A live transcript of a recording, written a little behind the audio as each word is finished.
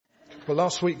Well,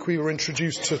 last week we were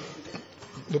introduced to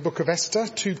the book of Esther,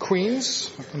 two queens,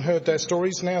 and heard their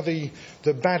stories. Now the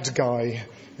bad guy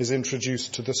is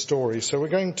introduced to the story. So we're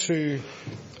going to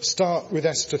start with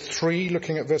Esther 3,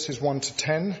 looking at verses 1 to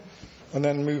 10, and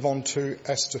then move on to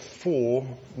Esther 4,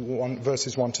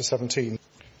 verses 1 to 17.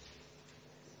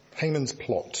 Haman's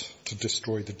plot to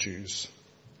destroy the Jews.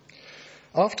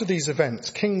 After these events,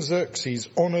 King Xerxes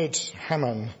honoured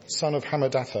Haman, son of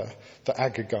Hammedatha, the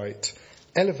Agagite,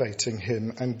 elevating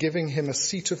him and giving him a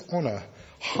seat of honour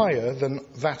higher than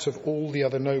that of all the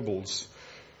other nobles.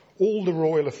 All the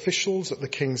royal officials at the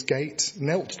king's gate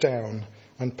knelt down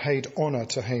and paid honour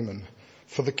to Haman,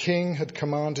 for the king had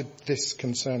commanded this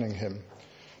concerning him.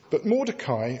 But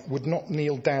Mordecai would not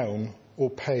kneel down or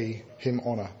pay him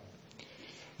honour.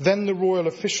 Then the royal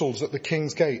officials at the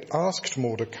king's gate asked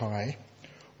Mordecai,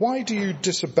 "Why do you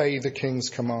disobey the king's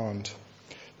command?"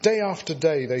 Day after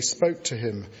day they spoke to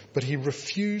him, but he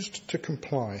refused to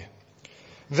comply.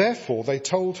 Therefore they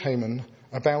told Haman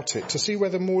about it to see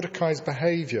whether Mordecai's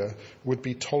behaviour would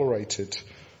be tolerated,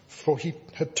 for he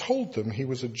had told them he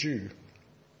was a Jew.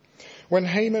 When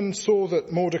Haman saw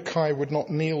that Mordecai would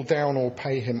not kneel down or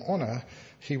pay him honour,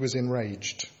 he was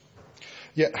enraged.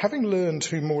 Yet having learned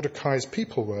who Mordecai's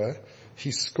people were, he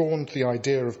scorned the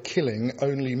idea of killing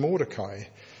only Mordecai.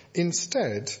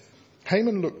 Instead,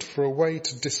 Haman looked for a way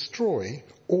to destroy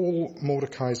all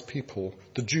Mordecai's people,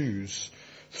 the Jews,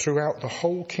 throughout the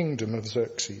whole kingdom of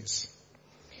Xerxes.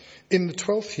 In the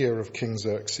 12th year of King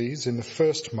Xerxes, in the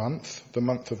first month, the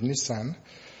month of Nisan,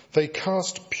 they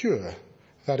cast pur,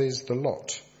 that is, the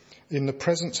lot, in the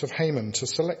presence of Haman to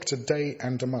select a day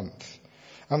and a month.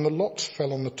 And the lot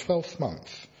fell on the 12th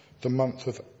month, the month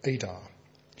of Adar.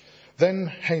 Then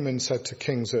Haman said to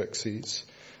King Xerxes,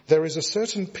 "There is a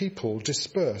certain people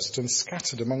dispersed and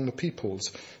scattered among the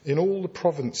peoples in all the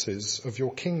provinces of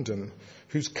your kingdom,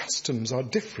 whose customs are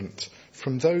different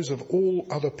from those of all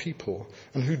other people,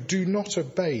 and who do not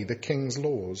obey the king's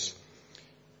laws.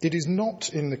 It is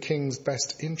not in the king's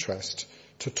best interest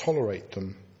to tolerate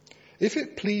them. If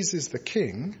it pleases the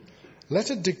king,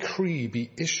 let a decree be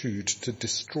issued to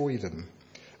destroy them,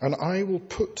 and I will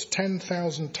put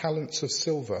 10,000 talents of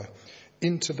silver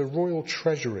into the royal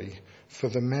treasury for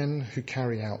the men who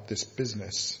carry out this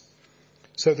business."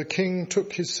 So the king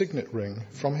took his signet ring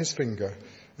from his finger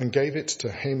and gave it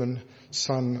to Haman,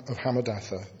 son of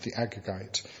Hammedatha, the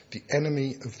Agagite, the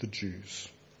enemy of the Jews.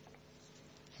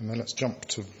 And then let's jump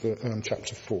to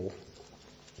chapter 4.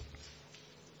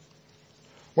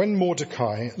 When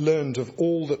Mordecai learned of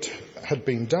all that had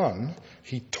been done,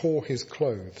 he tore his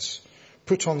clothes,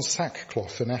 put on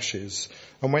sackcloth and ashes,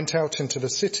 and went out into the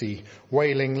city,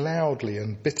 wailing loudly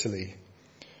and bitterly.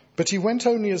 But he went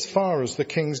only as far as the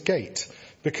king's gate,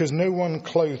 because no one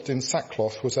clothed in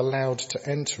sackcloth was allowed to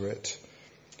enter it.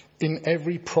 In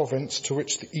every province to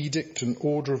which the edict and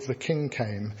order of the king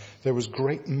came, there was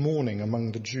great mourning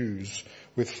among the Jews,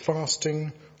 with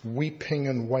fasting, weeping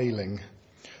and wailing.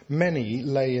 Many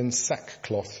lay in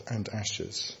sackcloth and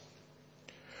ashes.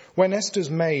 When Esther's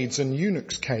maids and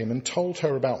eunuchs came and told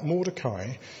her about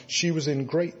Mordecai, she was in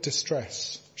great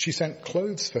distress. She sent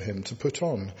clothes for him to put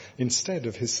on instead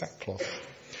of his sackcloth,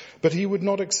 but he would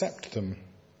not accept them.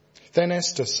 Then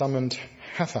Esther summoned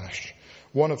Hathash,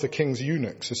 one of the king's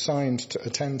eunuchs assigned to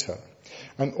attend her,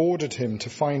 and ordered him to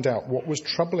find out what was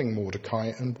troubling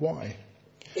Mordecai and why.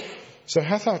 So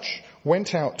Hathash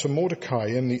went out to Mordecai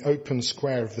in the open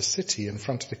square of the city in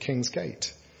front of the king's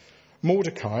gate.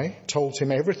 Mordecai told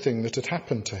him everything that had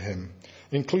happened to him,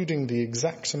 including the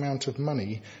exact amount of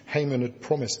money Haman had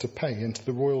promised to pay into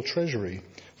the royal treasury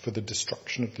for the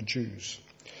destruction of the Jews.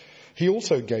 He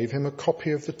also gave him a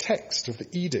copy of the text of the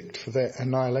edict for their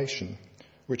annihilation,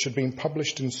 which had been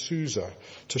published in Susa,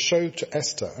 to show to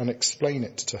Esther and explain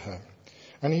it to her.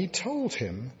 And he told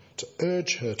him to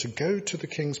urge her to go to the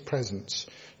king's presence,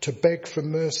 to beg for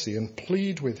mercy and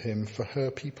plead with him for her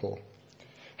people.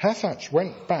 Hathash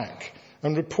went back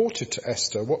and reported to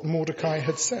Esther what Mordecai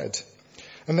had said.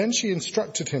 And then she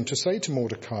instructed him to say to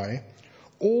Mordecai,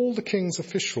 "All the king's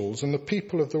officials and the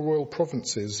people of the royal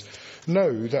provinces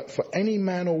know that for any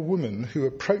man or woman who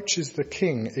approaches the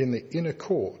king in the inner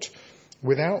court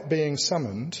without being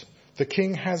summoned, the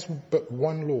king has but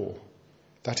one law,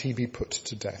 that he be put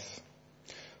to death.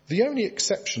 The only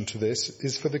exception to this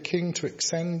is for the king to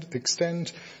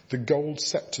extend the gold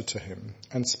scepter to him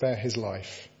and spare his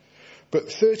life. But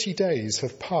 30 days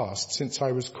have passed since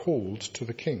I was called to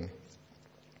the king."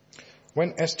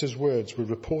 When Esther's words were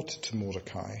reported to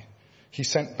Mordecai, he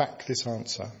sent back this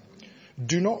answer: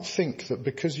 "Do not think that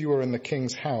because you are in the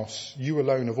king's house, you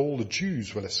alone of all the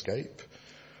Jews will escape.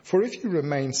 For if you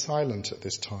remain silent at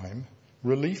this time,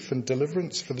 Relief and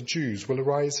deliverance for the Jews will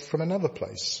arise from another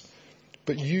place,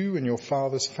 but you and your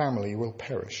father's family will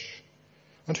perish.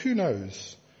 And who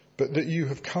knows but that you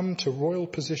have come to royal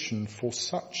position for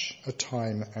such a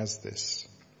time as this?"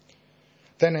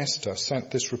 Then Esther sent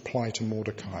this reply to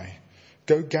Mordecai: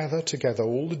 "Go gather together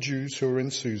all the Jews who are in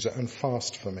Susa and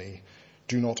fast for me.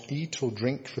 Do not eat or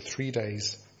drink for 3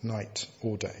 days, night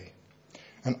or day.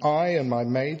 And I and my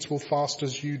maids will fast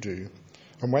as you do.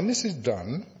 And when this is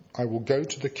done, I will go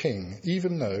to the king,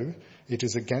 even though it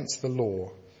is against the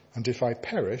law. And if I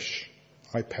perish,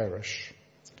 I perish."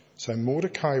 So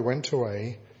Mordecai went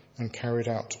away and carried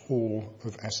out all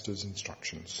of Esther's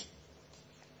instructions.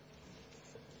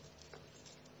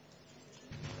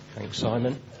 Thanks,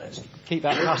 Simon. Let's keep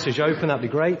that passage open, that'd be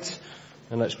great.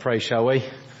 And let's pray, shall we,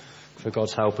 for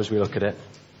God's help as we look at it.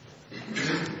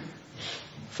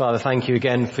 Father, thank you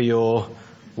again for your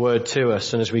word to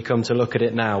us. And as we come to look at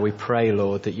it now, we pray,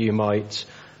 Lord, that you might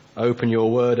open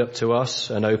your word up to us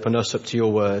and open us up to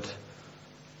your word,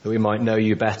 that we might know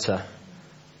you better,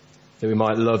 that we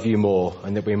might love you more,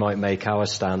 and that we might make our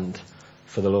stand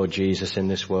for the Lord Jesus in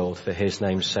this world. For his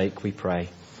name's sake we pray.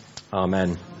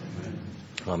 Amen.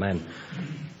 Amen.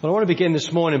 Well, I want to begin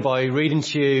this morning by reading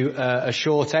to you a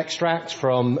short extract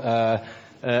from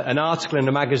an article in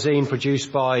a magazine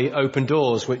produced by Open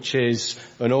Doors, which is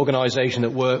an organisation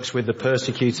that works with the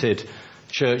persecuted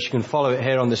church. You can follow it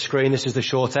here on the screen. This is the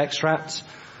short extract.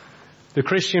 "The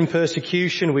Christian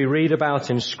persecution we read about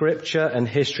in scripture and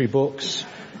history books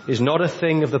is not a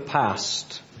thing of the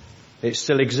past. It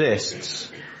still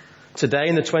exists. Today,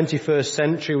 in the 21st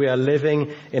century, we are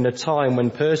living in a time when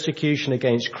persecution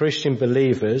against Christian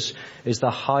believers is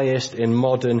the highest in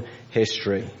modern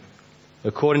history.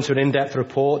 According to an in-depth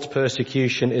report,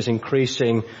 persecution is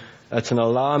increasing at an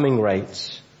alarming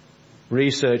rate.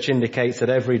 Research indicates that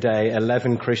every day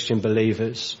 11 Christian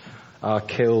believers are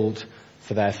killed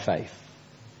for their faith."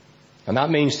 And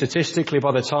that means statistically,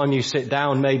 by the time you sit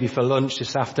down maybe for lunch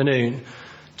this afternoon,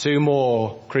 2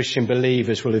 more Christian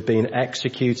believers will have been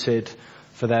executed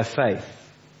for their faith.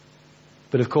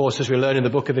 But of course, as we learn in the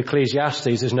book of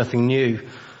Ecclesiastes, there's nothing new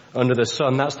under the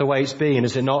sun. That's the way it's been,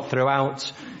 is it not,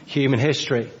 throughout human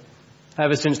history?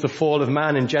 Ever since the fall of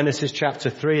man in Genesis chapter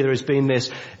 3, there has been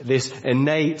this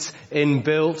innate,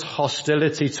 inbuilt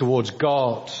hostility towards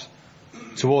God,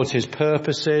 towards his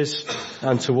purposes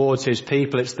and towards his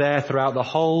people. It's there throughout the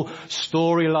whole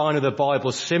storyline of the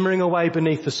Bible, simmering away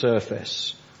beneath the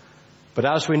surface. But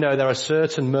as we know, there are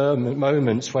certain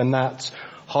moments when that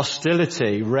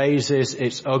hostility raises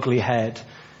its ugly head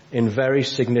in very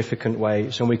significant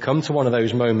ways. And we come to one of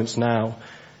those moments now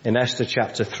in Esther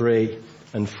chapter 3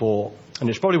 and 4. And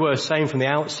it's probably worth saying from the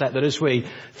outset that as we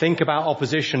think about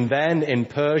opposition then in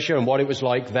Persia and what it was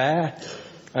like there,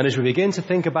 and as we begin to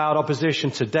think about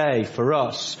opposition today for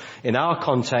us in our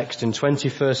context in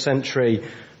 21st century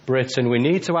Britain, we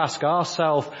need to ask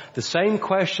ourselves the same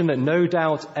question that no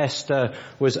doubt Esther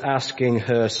was asking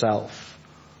herself.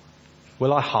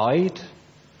 Will I hide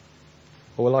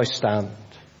or will I stand?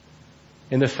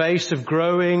 In the face of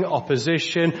growing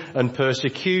opposition and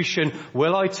persecution,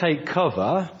 will I take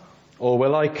cover or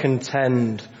will I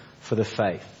contend for the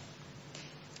faith?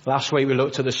 Last week we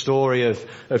looked at the story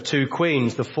of 2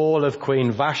 queens, the fall of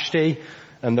Queen Vashti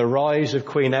and the rise of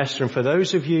Queen Esther. And for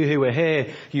those of you who were here,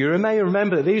 you may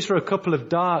remember that these were a couple of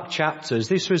dark chapters.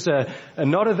 This was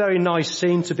not a very nice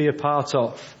scene to be a part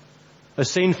of. A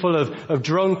scene full of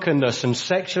drunkenness and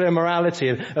sexual immorality,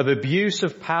 of abuse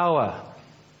of power.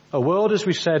 A world, as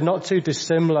we said, not too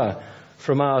dissimilar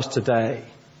from ours today.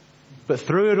 But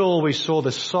through it all, we saw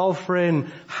the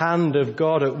sovereign hand of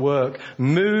God at work,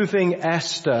 moving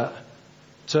Esther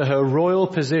to her royal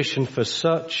position for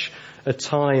such a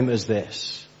time as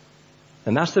this.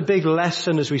 And that's the big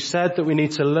lesson, as we said, that we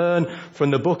need to learn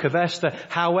from the book of Esther.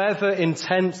 However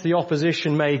intense the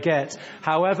opposition may get,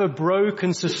 however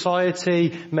broken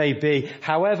society may be,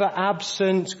 however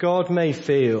absent God may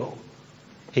feel,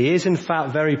 he is in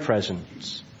fact very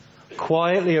present,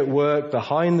 quietly at work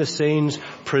behind the scenes,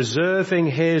 preserving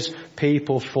his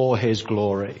people for his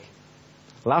glory.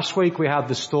 Last week we had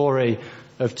the story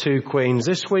of 2 queens.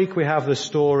 This week we have the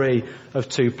story of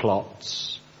 2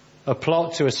 plots. A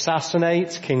plot to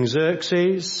assassinate King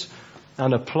Xerxes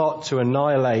and a plot to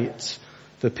annihilate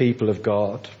the people of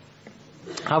God.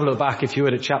 Have a look back, if you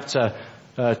would, at chapter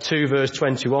 2 verse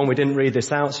 21. We didn't read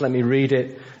this out, so let me read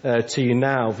it to you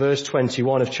now. Verse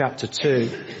 21 of chapter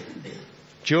 2.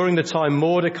 During the time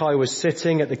Mordecai was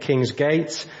sitting at the king's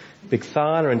gate,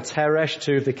 Bigthana and Teresh,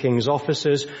 2 of the king's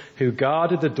officers who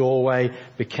guarded the doorway,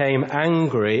 became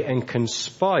angry and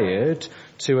conspired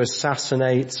to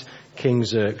assassinate King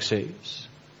Xerxes.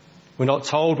 We're not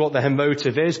told what their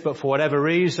motive is, but for whatever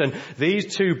reason,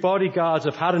 these two bodyguards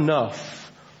have had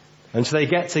enough. And so they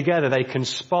get together, they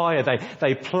conspire,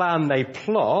 they plan, they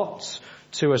plot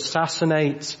to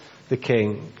assassinate the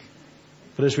king.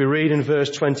 But as we read in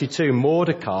verse 22,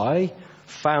 Mordecai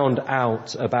found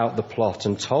out about the plot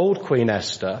and told Queen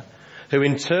Esther, who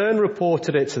in turn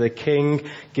reported it to the king,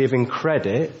 giving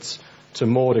credit to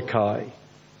Mordecai.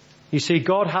 You see,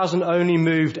 God hasn't only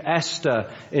moved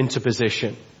Esther into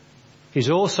position. He's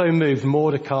also moved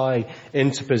Mordecai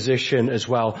into position as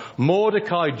well.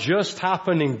 Mordecai just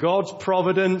happened in God's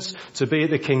providence to be at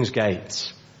the king's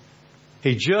gates.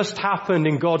 He just happened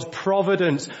in God's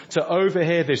providence to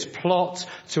overhear this plot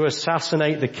to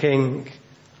assassinate the king.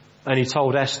 And he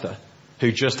told Esther,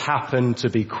 who just happened to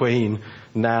be queen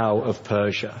now of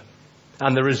Persia.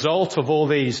 And the result of all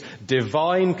these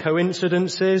divine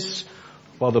coincidences,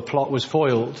 well, the plot was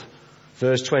foiled.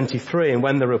 Verse 23, and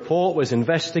when the report was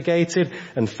investigated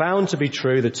and found to be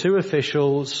true, the two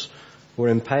officials were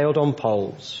impaled on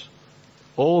poles.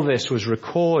 All this was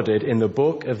recorded in the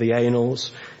book of the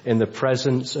annals in the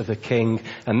presence of the king.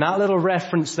 And that little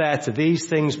reference there to these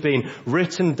things being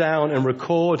written down and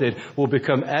recorded will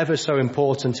become ever so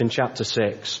important in chapter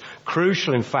 6.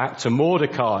 Crucial, in fact, to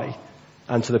Mordecai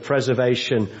and to the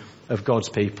preservation of God's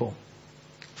people.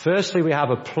 Firstly, we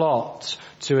have a plot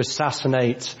to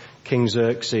assassinate King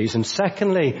Xerxes. And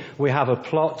secondly, we have a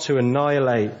plot to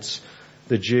annihilate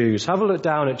the Jews. Have a look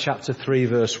down at chapter 3,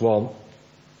 verse 1.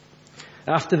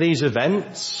 After these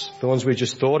events, the ones we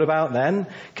just thought about then,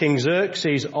 King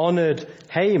Xerxes honored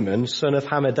Haman, son of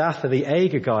Hammedatha the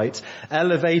Agagite,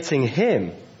 elevating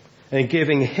him and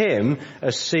giving him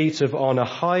a seat of honor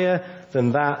higher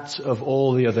than that of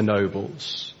all the other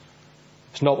nobles.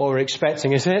 It's not what we're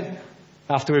expecting, is it?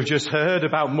 After we've just heard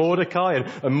about Mordecai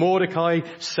and Mordecai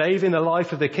saving the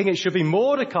life of the king, it should be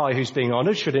Mordecai who's being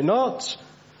honored, should it not?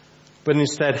 But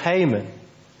instead, Haman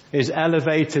is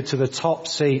elevated to the top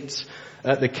seat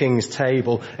at the king's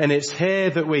table. And it's here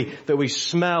that we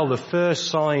smell the first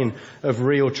sign of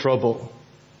real trouble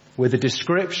with the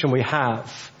description we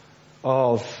have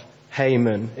of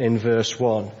Haman in verse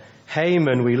 1.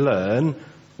 Haman, we learn,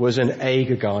 was an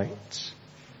Agagite.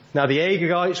 Now the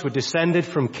Agagites were descended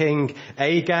from King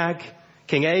Agag.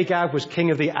 King Agag was king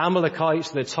of the Amalekites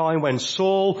at the time when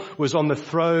Saul was on the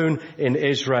throne in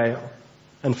Israel.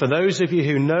 And for those of you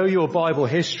who know your Bible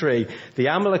history, the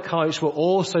Amalekites were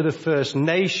also the first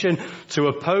nation to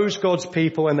oppose God's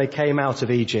people when they came out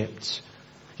of Egypt.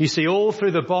 You see, all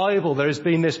through the Bible there has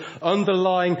been this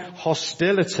underlying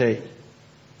hostility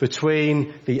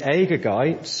between the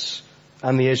Agagites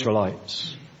and the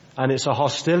Israelites. And it's a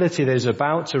hostility that is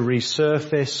about to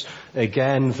resurface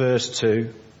again, verse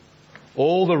 2.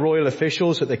 All the royal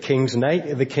officials at the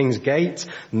king's gate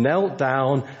knelt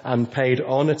down and paid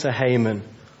honor to Haman,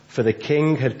 for the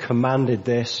king had commanded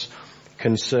this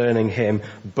concerning him.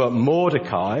 But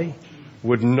Mordecai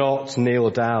would not kneel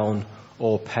down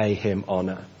or pay him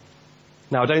honor.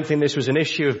 Now, I don't think this was an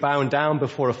issue of bowing down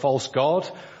before a false god,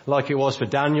 like it was for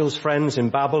Daniel's friends in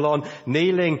Babylon.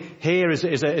 Kneeling here is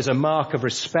a mark of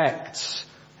respect.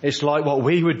 It's like what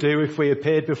we would do if we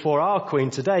appeared before our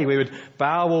queen today. We would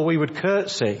bow or we would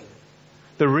curtsy.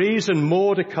 The reason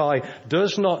Mordecai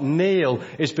does not kneel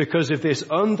is because of this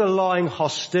underlying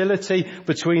hostility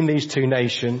between these two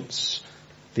nations,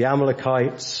 the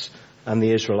Amalekites and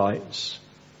the Israelites.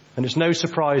 And it's no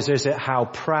surprise, is it, how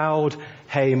proud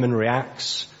Haman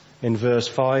reacts in verse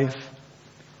 5.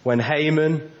 When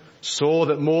Haman saw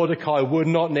that Mordecai would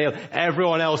not kneel,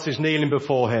 everyone else is kneeling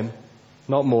before him,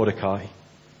 not Mordecai.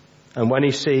 And when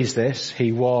he sees this,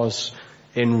 he was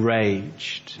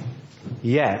enraged.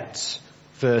 Yet,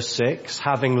 verse 6,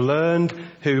 having learned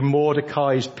who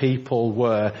Mordecai's people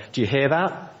were, do you hear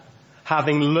that?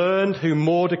 Having learned who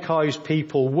Mordecai's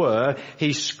people were,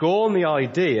 he scorned the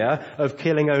idea of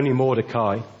killing only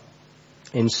Mordecai.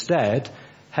 Instead,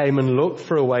 Haman looked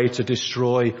for a way to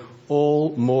destroy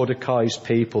all Mordecai's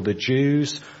people, the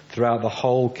Jews, throughout the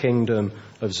whole kingdom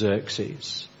of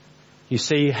Xerxes. You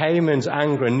see, Haman's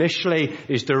anger initially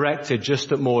is directed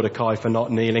just at Mordecai for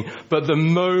not kneeling. But the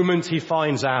moment he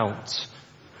finds out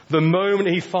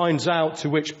to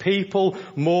which people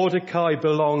Mordecai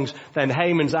belongs, then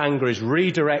Haman's anger is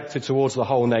redirected towards the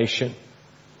whole nation.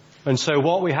 And so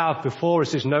what we have before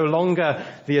us is no longer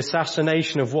the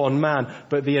assassination of one man,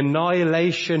 but the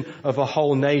annihilation of a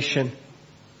whole nation.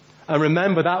 And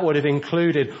remember, that would have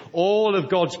included all of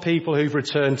God's people who've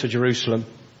returned to Jerusalem.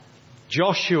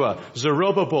 Joshua,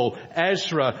 Zerubbabel,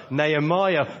 Ezra,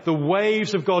 Nehemiah, the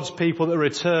waves of God's people that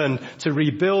returned to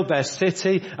rebuild their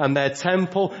city and their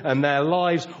temple and their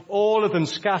lives, all of them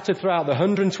scattered throughout the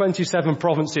 127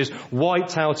 provinces,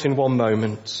 wiped out in one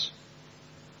moment.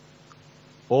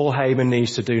 All Haman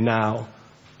needs to do now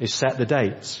is set the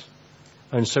date.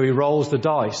 And so he rolls the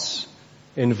dice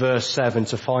in verse 7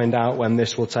 to find out when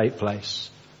this will take place.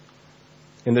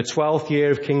 In the 12th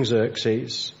year of King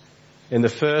Xerxes, in the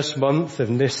first month of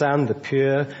Nisan, the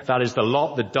pure, that is the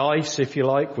lot, the dice, if you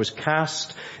like, was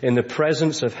cast in the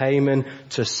presence of Haman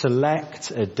to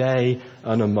select a day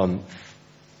and a month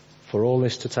for all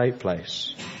this to take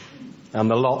place. And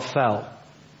the lot fell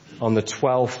on the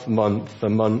 12th month, the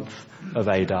month of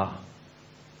Adar.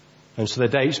 And so the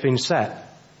date's been set.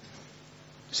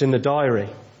 It's in the diary.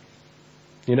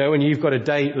 You know, when you've got a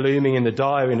date looming in the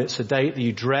diary and it's a date that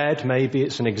you dread, maybe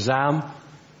it's an exam,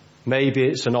 maybe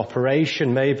it's an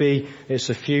operation, maybe it's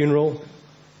a funeral.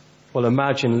 Well,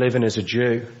 imagine living as a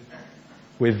Jew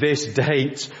with this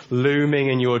date looming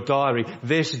in your diary,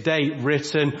 this date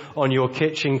written on your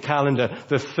kitchen calendar,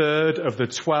 the 3rd of the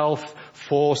 12th,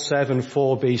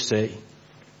 474 BC.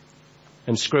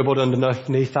 And scribbled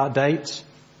underneath that date,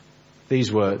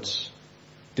 these words: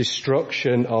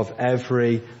 destruction of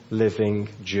every living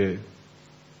Jew.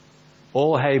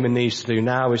 All Haman needs to do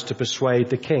now is to persuade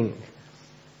the king,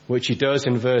 which he does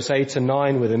in verse 8 and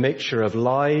 9 with a mixture of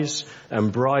lies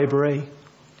and bribery.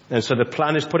 And so the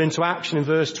plan is put into action in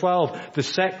verse 12. The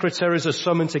secretaries are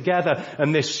summoned together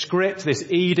and this script, this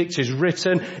edict is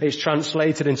written. It's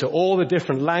translated into all the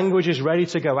different languages, ready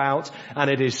to go out, and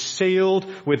it is sealed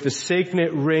with the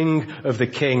signet ring of the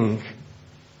king.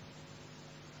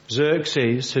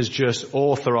 Xerxes has just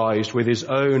authorized with his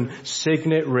own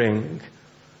signet ring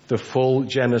the full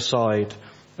genocide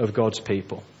of God's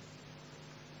people.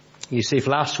 You see, if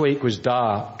last week was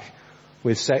dark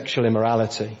with sexual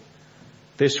immorality,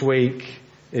 this week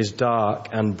is dark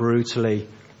and brutally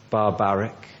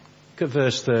barbaric. Look at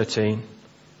verse 13.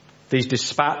 These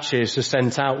dispatches are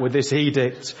sent out with this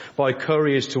edict by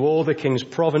couriers to all the king's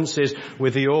provinces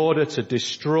with the order to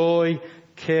destroy,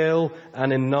 kill,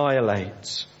 and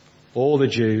annihilate all the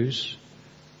Jews,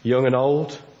 young and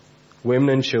old, women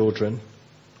and children,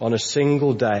 on a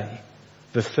single day,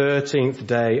 the 13th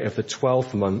day of the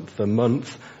 12th month, the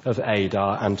month of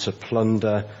Adar, and to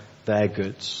plunder their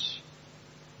goods.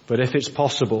 But if it's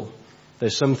possible,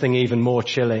 there's something even more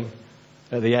chilling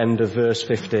at the end of verse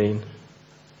 15.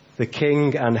 The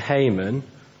king and Haman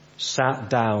sat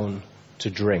down to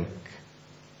drink,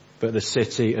 but the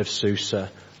city of Susa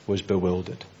was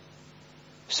bewildered.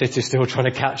 City's still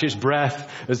trying to catch its breath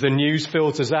as the news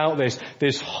filters out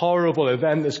this horrible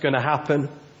event that's going to happen.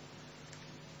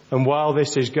 And while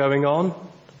this is going on,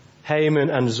 Haman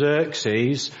and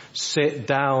Xerxes sit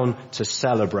down to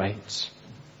celebrate,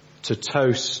 to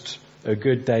toast a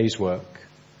good day's work.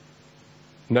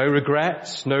 No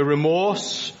regrets, no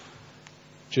remorse,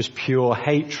 just pure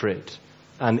hatred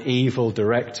and evil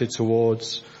directed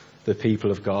towards the people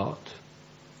of God.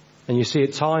 And you see,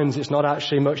 at times it's not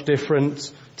actually much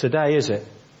different today, is it?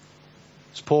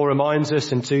 As Paul reminds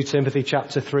us in 2 Timothy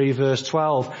chapter 3 verse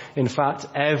 12, in fact,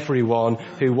 everyone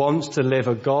who wants to live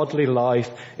a godly life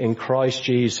in Christ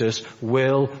Jesus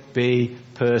will be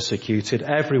persecuted.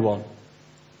 Everyone.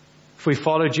 If we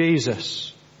follow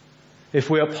Jesus, if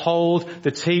we uphold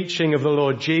the teaching of the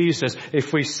Lord Jesus,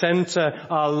 if we center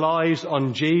our lives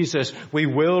on Jesus, we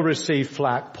will receive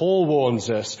flack. Paul warns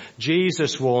us.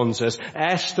 Jesus warns us.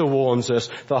 Esther warns us.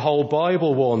 The whole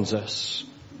Bible warns us.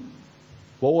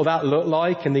 What will that look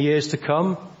like in the years to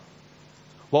come?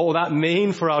 What will that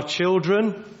mean for our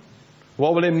children?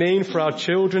 What will it mean for our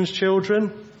children's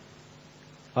children?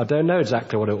 I don't know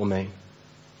exactly what it will mean.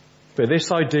 But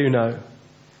this I do know.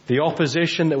 The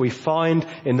opposition that we find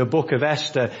in the book of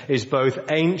Esther is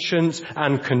both ancient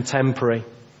and contemporary.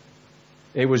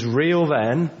 It was real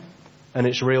then, and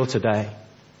it's real today.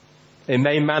 It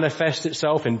may manifest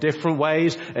itself in different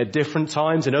ways at different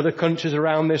times in other countries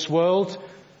around this world.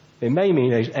 It may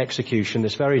mean execution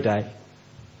this very day.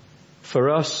 For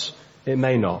us, it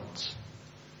may not.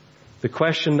 The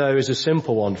question, though, is a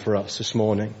simple one for us this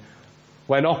morning.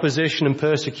 When opposition and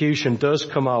persecution does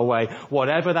come our way,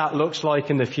 whatever that looks like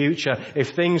in the future,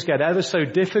 if things get ever so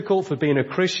difficult for being a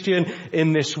Christian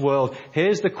in this world,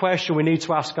 here's the question we need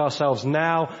to ask ourselves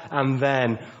now and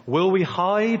then. Will we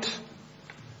hide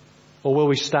or will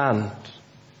we stand?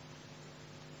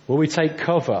 Will we take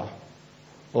cover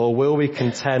or will we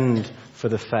contend for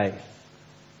the faith?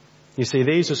 You see,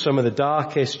 these are some of the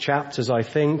darkest chapters, I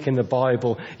think, in the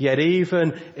Bible. Yet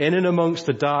even in and amongst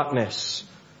the darkness,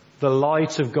 the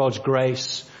light of God's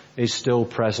grace is still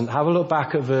present. Have a look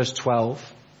back at verse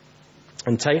 12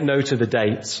 and take note of the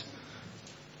date.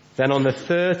 Then on the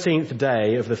 13th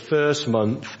day of the first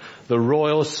month, the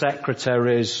royal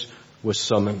secretaries were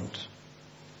summoned.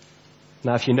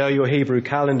 Now, if you know your Hebrew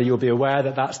calendar, you'll be aware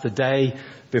that that's the day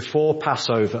before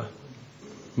Passover,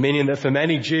 meaning that for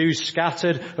many Jews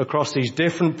scattered across these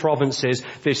different provinces,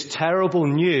 this terrible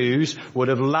news would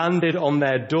have landed on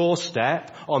their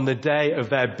doorstep on the day of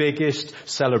their biggest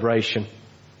celebration.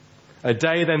 A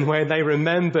day then where they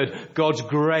remembered God's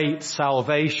great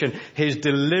salvation, His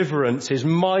deliverance, His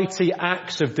mighty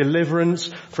acts of deliverance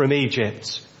from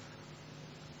Egypt.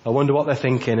 I wonder what they're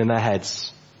thinking in their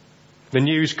heads. The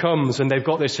news comes and they've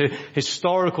got this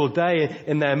historical day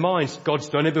in their minds. God's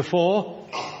done it before.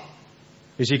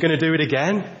 Is He going to do it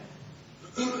again?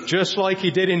 Just like He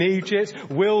did in Egypt,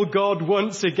 will God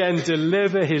once again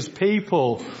deliver His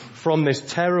people from this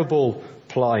terrible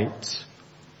plight?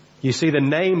 You see, the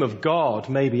name of God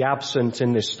may be absent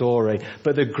in this story,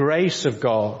 but the grace of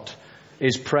God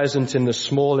is present in the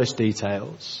smallest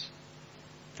details.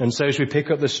 And so as we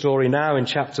pick up the story now in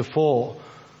chapter 4,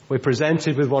 we're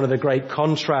presented with one of the great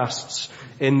contrasts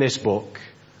in this book.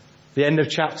 The end of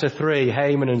chapter 3,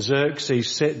 Haman and Xerxes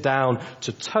sit down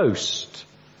to toast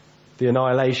the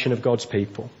annihilation of God's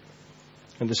people.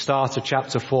 At the start of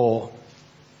chapter 4,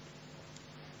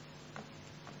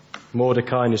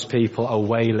 Mordecai and his people are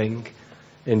wailing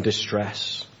in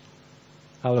distress.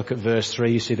 I'll look at verse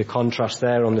 3. You see the contrast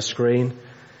there on the screen.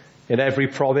 In every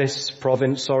province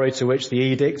to which the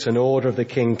edict and order of the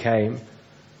king came,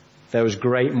 there was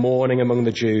great mourning among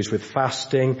the Jews with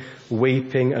fasting,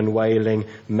 weeping and wailing.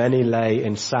 Many lay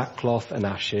in sackcloth and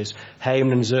ashes.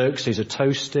 Haman and Xerxes are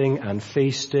toasting and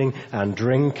feasting and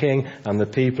drinking, and the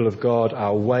people of God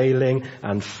are wailing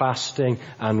and fasting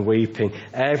and weeping.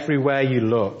 Everywhere you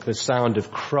look, the sound of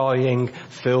crying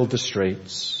filled the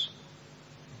streets.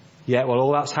 Yet while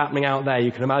all that's happening out there,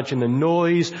 you can imagine the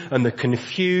noise and the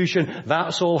confusion.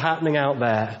 That's all happening out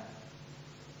there.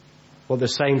 But at the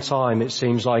same time, it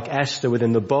seems like Esther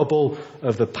within the bubble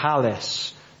of the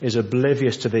palace is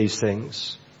oblivious to these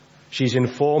things. She's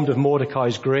informed of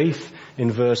Mordecai's grief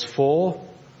in verse 4,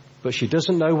 but she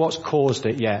doesn't know what's caused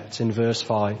it yet in verse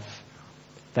 5.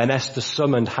 Then Esther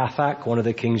summoned Hathach, one of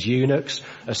the king's eunuchs,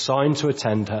 assigned to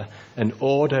attend her, and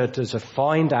ordered her to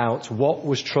find out what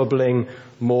was troubling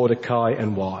Mordecai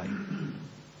and why.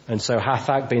 And so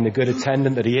Hathach, being the good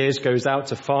attendant that he is, goes out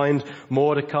to find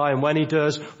Mordecai. And when he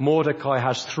does, Mordecai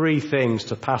has 3 things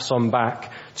to pass on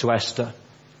back to Esther.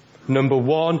 Number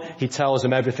 1, he tells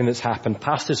him everything that's happened.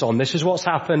 Pass this on. This is what's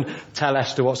happened. Tell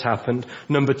Esther what's happened.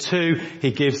 Number 2,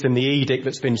 he gives them the edict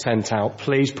that's been sent out.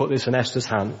 Please put this in Esther's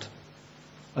hand.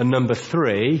 And number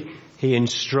 3, he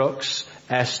instructs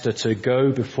Esther to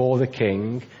go before the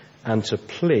king and to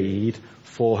plead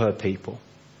for her people.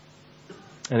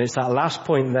 And it's that last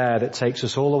point there that takes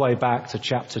us all the way back to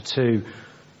chapter 2,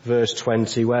 verse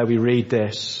 20, where we read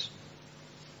this.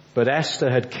 But Esther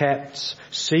had kept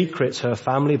secret her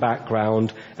family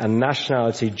background and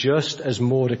nationality just as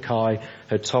Mordecai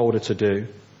had told her to do.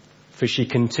 For she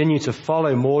continued to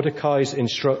follow Mordecai's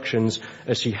instructions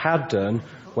as she had done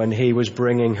when he was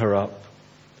bringing her up.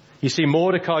 You see,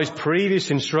 Mordecai's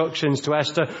previous instructions to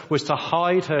Esther was to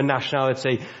hide her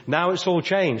nationality. Now it's all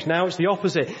changed. Now it's the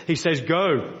opposite. He says,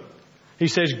 go. He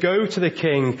says, go to the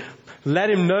king. Let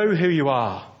him know who you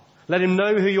are. Let him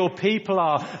know who your people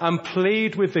are and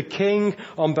plead with the king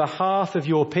on behalf of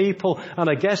your people. And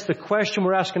I guess the question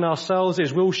we're asking ourselves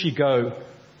is, will she go?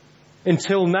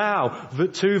 Until now,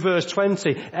 2 verse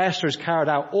 20, Esther has carried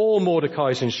out all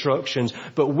Mordecai's instructions,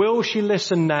 but will she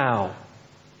listen now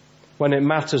when it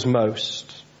matters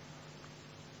most?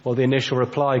 Well, the initial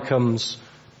reply comes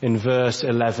in verse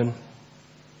 11.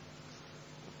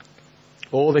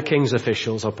 All the king's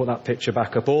officials, I'll put that picture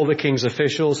back up, all the king's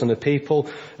officials and the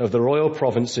people of the royal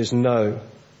provinces know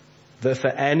that for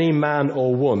any man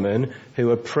or woman who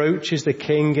approaches the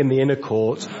king in the inner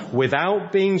court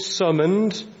without being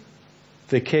summoned,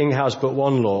 the king has but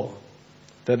one law,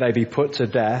 that they be put to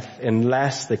death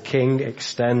unless the king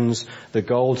extends the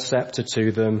gold scepter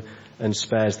to them and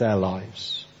spares their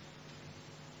lives.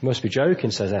 You must be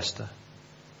joking, says Esther.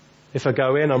 If I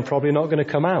go in, I'm probably not going to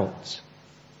come out.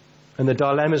 And the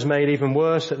dilemma's made even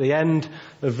worse at the end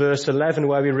of verse 11,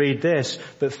 where we read this,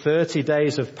 that 30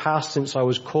 days have passed since I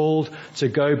was called to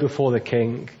go before the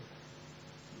king.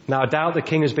 Now, I doubt the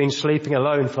king has been sleeping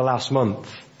alone for the last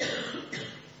month.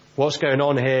 What's going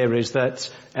on here is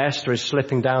that Esther is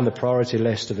slipping down the priority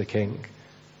list of the king.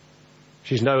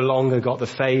 She's no longer got the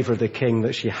favour of the king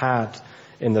that she had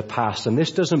in the past. And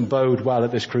this doesn't bode well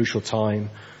at this crucial time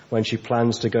when she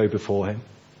plans to go before him.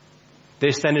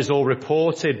 This then is all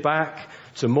reported back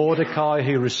to Mordecai,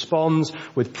 who responds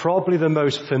with probably the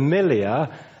most familiar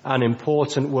and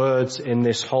important words in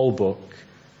this whole book.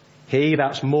 He,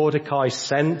 that's Mordecai,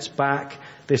 sent back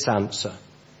this answer.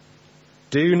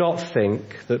 Do not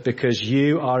think that because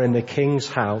you are in the king's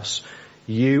house,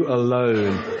 you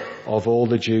alone of all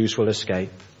the Jews will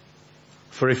escape.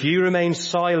 For if you remain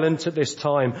silent at this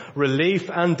time, relief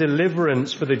and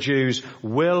deliverance for the Jews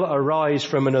will arise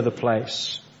from another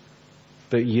place.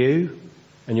 But you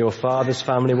and your father's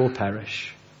family will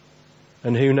perish.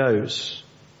 And who knows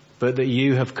but that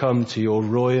you have come to your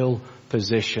royal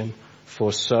position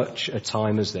for such a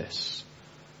time as this.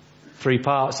 3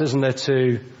 parts, isn't there,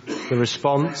 to the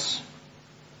response?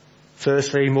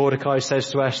 Firstly, Mordecai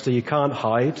says to Esther, you can't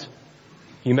hide.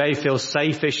 You may feel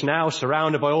safe-ish now,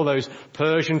 surrounded by all those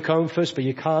Persian comforts, but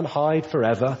you can't hide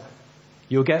forever.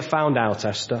 You'll get found out,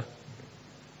 Esther.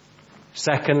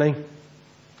 Secondly,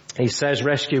 he says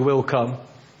rescue will come.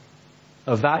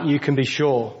 Of that you can be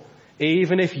sure.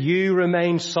 Even if you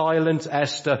remain silent,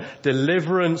 Esther,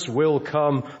 deliverance will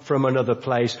come from another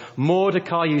place.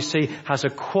 Mordecai, you see, has a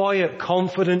quiet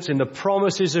confidence in the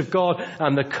promises of God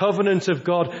and the covenant of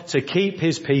God to keep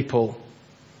his people.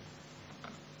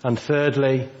 And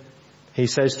thirdly, he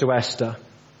says to Esther,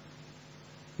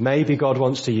 maybe God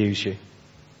wants to use you.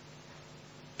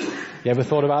 You ever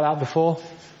thought about that before?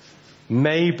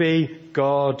 Maybe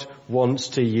God wants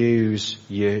to use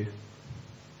you.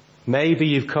 Maybe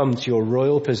you've come to your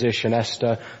royal position,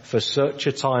 Esther, for such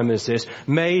a time as this.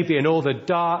 Maybe in all the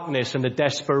darkness and the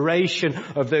desperation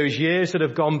of those years that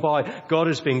have gone by, God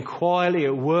has been quietly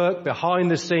at work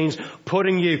behind the scenes,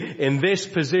 putting you in this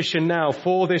position now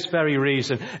for this very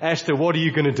reason. Esther, what are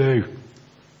you going to do?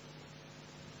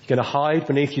 You're going to hide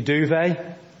beneath your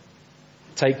duvet?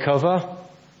 Take cover?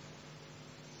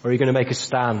 Or are you going to make a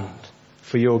stand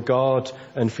for your God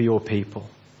and for your people?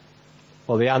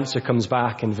 Well, the answer comes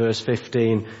back in verse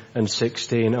 15 and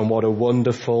 16, and what a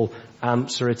wonderful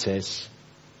answer it is.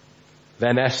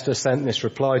 Then Esther sent this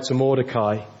reply to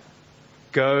Mordecai,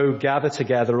 go gather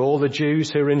together all the Jews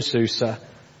who are in Susa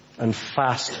and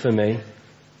fast for me.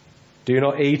 Do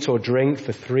not eat or drink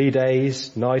for 3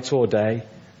 days, night or day.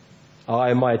 I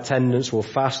and my attendants will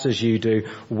fast as you do.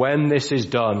 When this is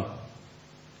done,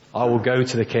 I will go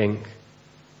to the king,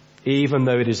 even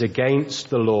though it is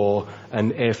against the law,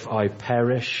 and if I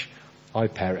perish, I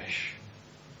perish.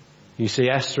 You see,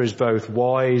 Esther is both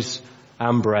wise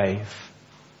and brave.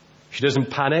 She doesn't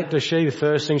panic, does she? The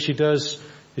first thing she does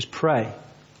is pray.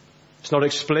 It's not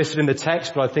explicit in the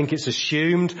text, but I think it's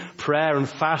assumed. Prayer and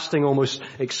fasting almost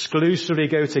exclusively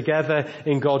go together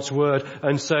in God's word.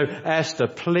 And so Esther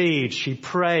pleads, she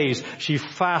prays, she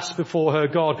fasts before her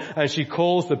God, and she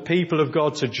calls the people of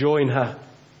God to join her.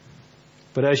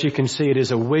 But as you can see, it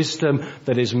is a wisdom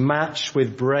that is matched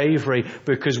with bravery,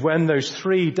 because when those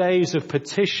 3 days of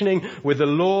petitioning with the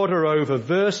Lord are over,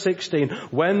 verse 16,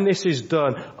 when this is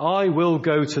done, I will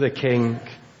go to the king.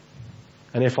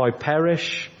 And if I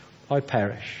perish, I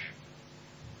perish.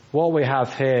 What we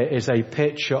have here is a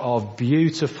picture of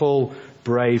beautiful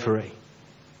bravery.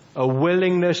 A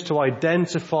willingness to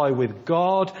identify with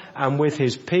God and with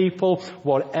his people,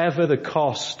 whatever the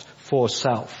cost for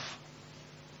self.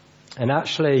 And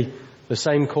actually, the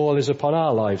same call is upon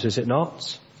our lives, is it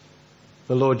not?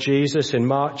 The Lord Jesus in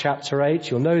Mark chapter 8,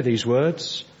 you'll know these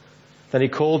words. Then he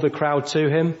called the crowd to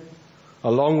him,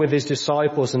 along with his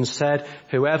disciples, and said,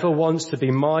 whoever wants to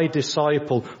be my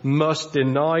disciple must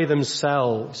deny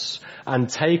themselves and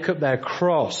take up their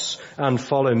cross and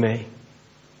follow me.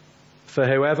 For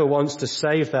whoever wants to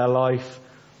save their life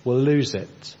will lose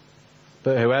it.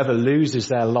 But whoever loses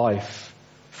their life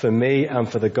for me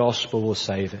and for the gospel will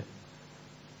save it.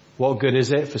 What good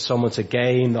is it for someone to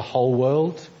gain the whole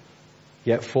world,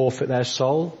 yet forfeit their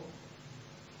soul?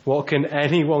 What can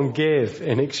anyone give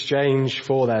in exchange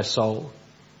for their soul?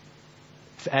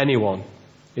 If anyone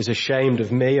is ashamed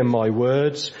of me and my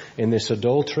words in this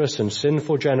adulterous and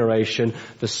sinful generation,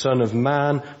 the Son of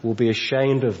Man will be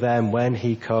ashamed of them when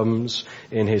he comes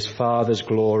in his Father's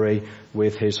glory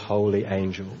with his holy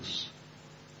angels.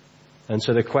 And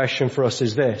so the question for us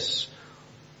is this: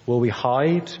 will we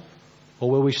hide or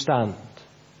will we stand?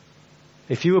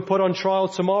 If you were put on trial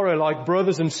tomorrow, like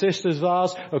brothers and sisters of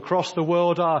ours across the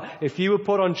world are, if you were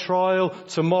put on trial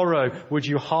tomorrow, would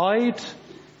you hide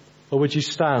or would you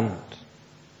stand?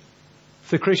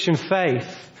 If the Christian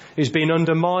faith is being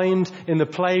undermined in the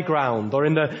playground or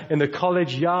in the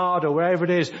college yard or wherever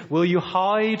it is, will you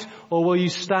hide or will you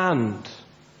stand?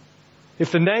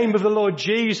 If the name of the Lord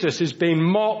Jesus is being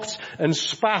mocked and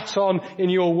spat on in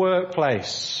your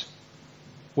workplace,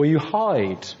 will you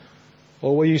hide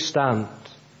or will you stand?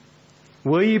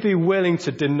 Will you be willing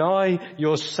to deny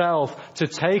yourself, to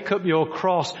take up your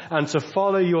cross and to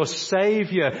follow your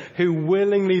Saviour who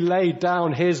willingly laid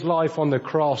down his life on the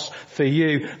cross for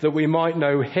you, that we might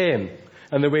know him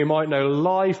and that we might know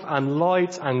life and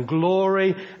light and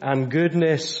glory and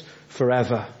goodness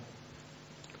forever?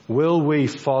 Will we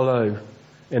follow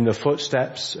in the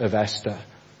footsteps of Esther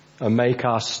and make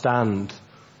our stand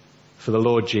for the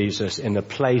Lord Jesus in the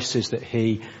places that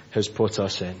he has put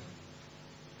us in?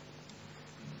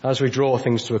 As we draw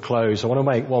things to a close, I want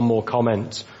to make one more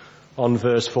comment on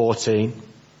verse 14.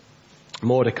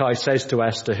 Mordecai says to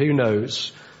Esther, "Who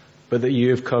knows but that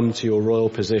you have come to your royal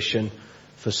position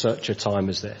for such a time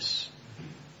as this?"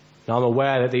 Now, I'm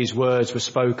aware that these words were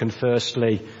spoken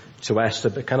firstly to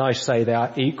Esther, but can I say they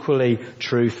are equally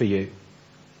true for you?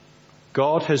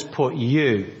 God has put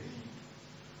you,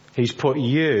 he's put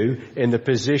you in the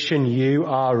position you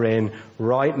are in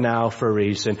right now for a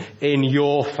reason. In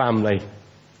your family,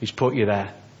 he's put you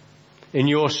there. In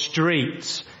your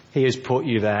streets, he has put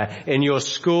you there. In your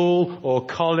school or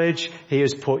college, he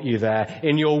has put you there.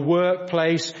 In your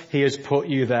workplace, he has put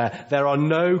you there. There are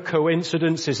no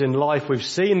coincidences in life. We've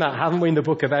seen that, haven't we, in the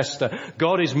book of Esther?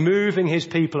 God is moving his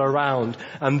people around.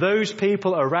 And those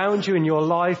people around you in your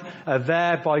life are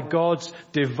there by God's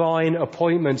divine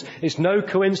appointment. It's no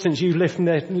coincidence you've lived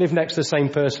next to the same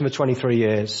person for 23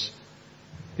 years.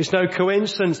 It's no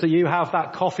coincidence that you have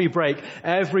that coffee break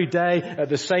every day at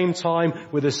the same time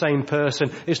with the same person.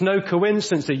 It's no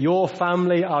coincidence that your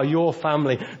family are your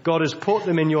family. God has put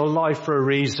them in your life for a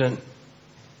reason.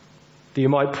 That you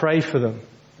might pray for them.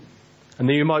 And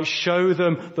that you might show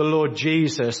them the Lord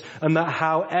Jesus. And that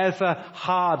however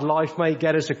hard life may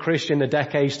get as a Christian in the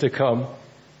decades to come,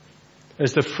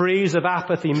 as the freeze of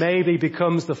apathy maybe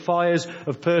becomes the fires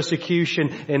of persecution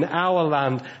in our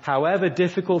land, however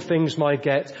difficult things might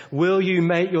get, will you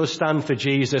make your stand for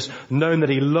Jesus, knowing that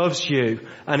he loves you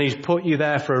and he's put you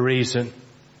there for a reason?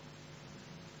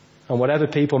 And whatever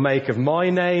people make of my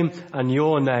name and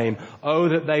your name, oh,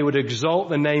 that they would exalt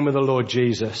the name of the Lord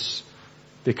Jesus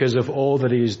because of all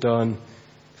that he has done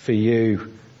for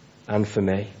you and for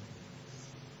me.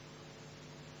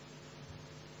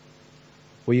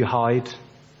 Will you hide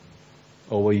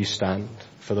or will you stand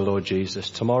for the Lord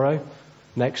Jesus tomorrow,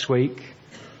 next week,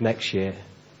 next year,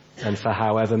 and for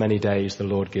however many days the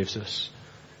Lord gives us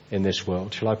in this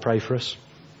world? Shall I pray for us?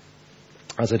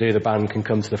 As I do, the band can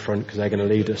come to the front because they're going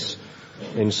to lead us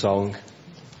in song.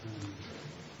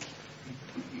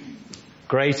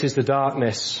 Great is the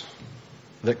darkness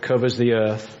that covers the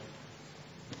earth,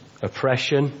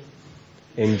 oppression,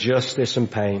 injustice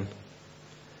and pain.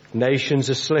 Nations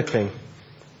are slipping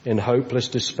in hopeless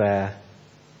despair,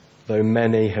 though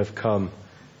many have come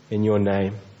in your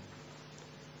name.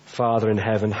 Father in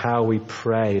heaven, how we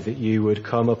pray that you would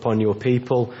come upon your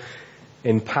people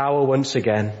in power once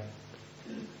again.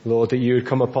 Lord, that you would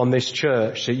come upon this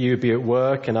church, that you would be at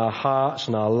work in our hearts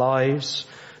and our lives,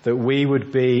 that we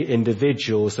would be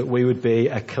individuals, that we would be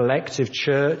a collective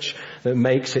church that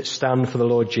makes its stand for the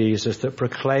Lord Jesus, that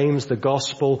proclaims the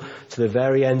gospel to the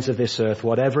very ends of this earth,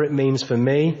 whatever it means for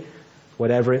me,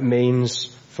 whatever it means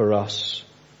for us.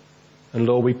 And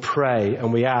Lord, we pray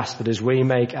and we ask that as we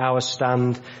make our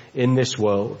stand in this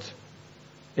world,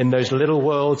 in those little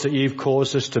worlds that you've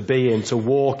caused us to be in, to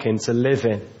walk in, to live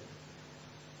in,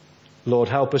 Lord,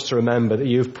 help us to remember that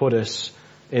you've put us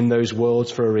in those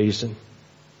worlds for a reason,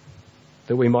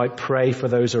 that we might pray for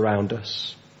those around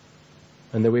us,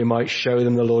 and that we might show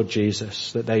them the Lord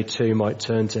Jesus, that they too might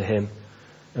turn to him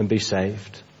and be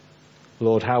saved.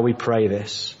 Lord, how we pray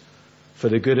this for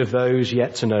the good of those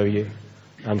yet to know you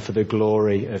and for the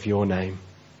glory of your name.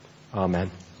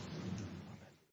 Amen.